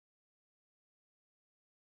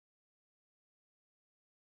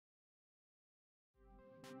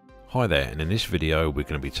Hi there, and in this video we're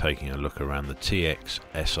going to be taking a look around the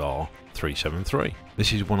TX-SR373.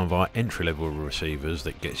 This is one of our entry-level receivers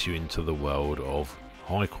that gets you into the world of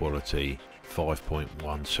high quality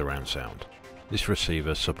 5.1 surround sound. This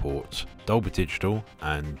receiver supports Dolby Digital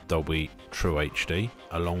and Dolby True HD,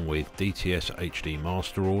 along with DTS-HD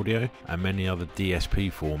master audio and many other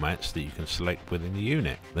DSP formats that you can select within the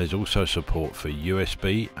unit. There's also support for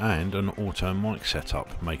USB and an auto mic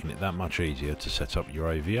setup, making it that much easier to set up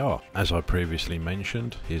your AVR. As I previously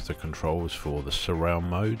mentioned, here's the controls for the surround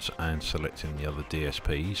modes and selecting the other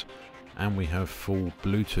DSPs. And we have full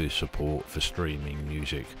Bluetooth support for streaming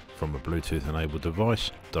music from a Bluetooth enabled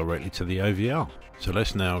device directly to the AVR. So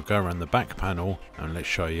let's now go around the back panel and let's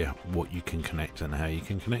show you what you can connect and how you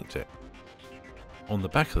can connect it. On the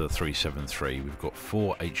back of the 373 we've got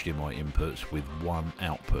 4 HDMI inputs with one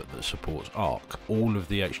output that supports ARC. All of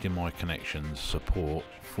the HDMI connections support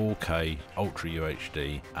 4K, Ultra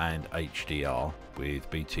UHD and HDR with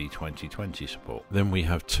BT 2020 support. Then we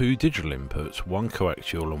have 2 digital inputs, one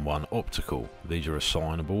coaxial and one optical. These are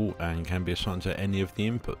assignable and can be assigned to any of the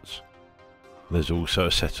inputs. There's also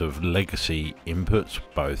a set of legacy inputs,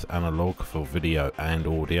 both analog for video and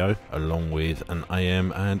audio, along with an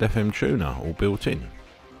AM and FM tuner all built in.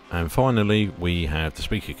 And finally we have the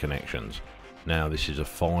speaker connections. Now this is a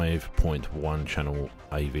 5.1 channel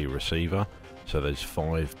AV receiver, so there's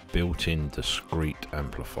 5 built-in discrete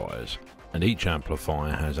amplifiers, and each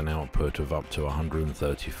amplifier has an output of up to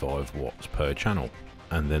 135 watts per channel.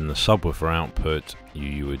 And then the subwoofer output,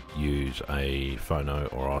 you would use a phono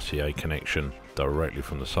or RCA connection directly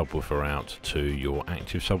from the subwoofer out to your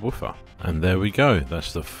active subwoofer. And there we go,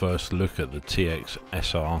 that's the first look at the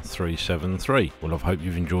TX-SR373. Well, I hope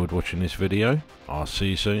you've enjoyed watching this video. I'll see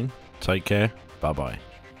you soon. Take care. Bye bye.